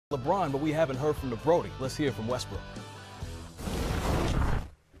LeBron, but we haven't heard from the Brody. Let's hear from Westbrook.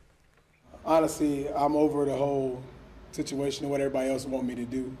 Honestly, I'm over the whole situation of what everybody else want me to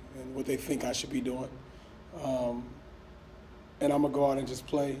do and what they think I should be doing. And I'm going to go out and just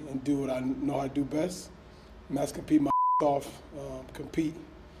play and do what I know how to do best. And that's compete my off, compete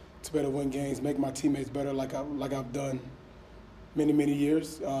to better win games, make my teammates better like I've done many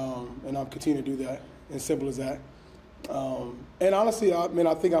years. And I'll continue to do that, as simple as that. And honestly, I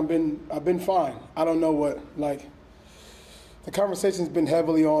think I've been fine. I don't know what, the conversation's been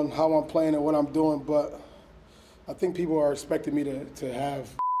heavily on how I'm playing and what I'm doing, but I think people are expecting me to have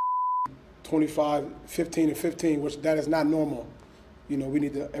 25, 15, and 15, which that is not normal. You know,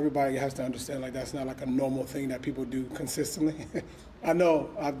 everybody has to understand, that's not like a normal thing that people do consistently. I know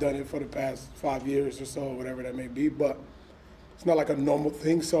I've done it for the past 5 years or so, whatever that may be, but it's not like a normal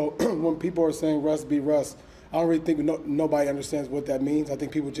thing. So when people are saying Russ be Russ, I don't really think nobody understands what that means. I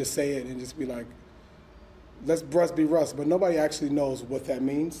think people just say it and just be like, let's Russ be Russ, but nobody actually knows what that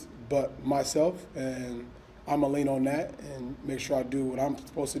means but myself, and I'm going to lean on that and make sure I do what I'm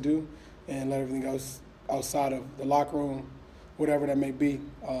supposed to do and let everything else outside of the locker room, whatever that may be,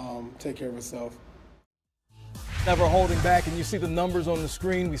 take care of itself. Never holding back, and you see the numbers on the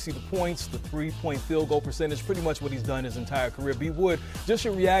screen. We see the points, the three-point field goal percentage, pretty much what he's done his entire career. B. Wood, just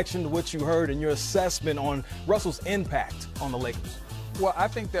your reaction to what you heard and your assessment on Russell's impact on the Lakers. Well, I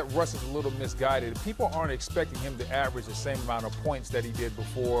think that Russ is a little misguided. People aren't expecting him to average the same amount of points that he did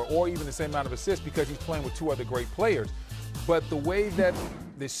before, or even the same amount of assists, because he's playing with two other great players. But the way that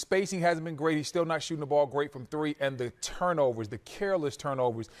the spacing hasn't been great, he's still not shooting the ball great from three, and the turnovers, the careless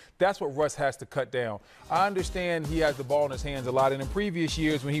turnovers, that's what Russ has to cut down. I understand he has the ball in his hands a lot, and in previous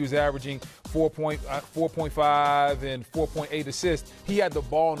years when he was averaging 4.5 and 4.8 assists, he had the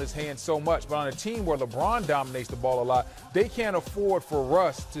ball in his hands so much. But on a team where LeBron dominates the ball a lot, they can't afford for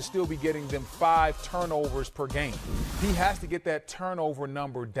Russ to still be getting them 5 turnovers per game. He has to get that turnover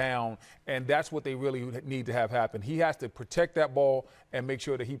number down, and that's what they really need to have happen. He has to protect that ball and make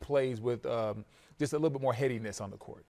sure that he plays with just a little bit more headiness on the court.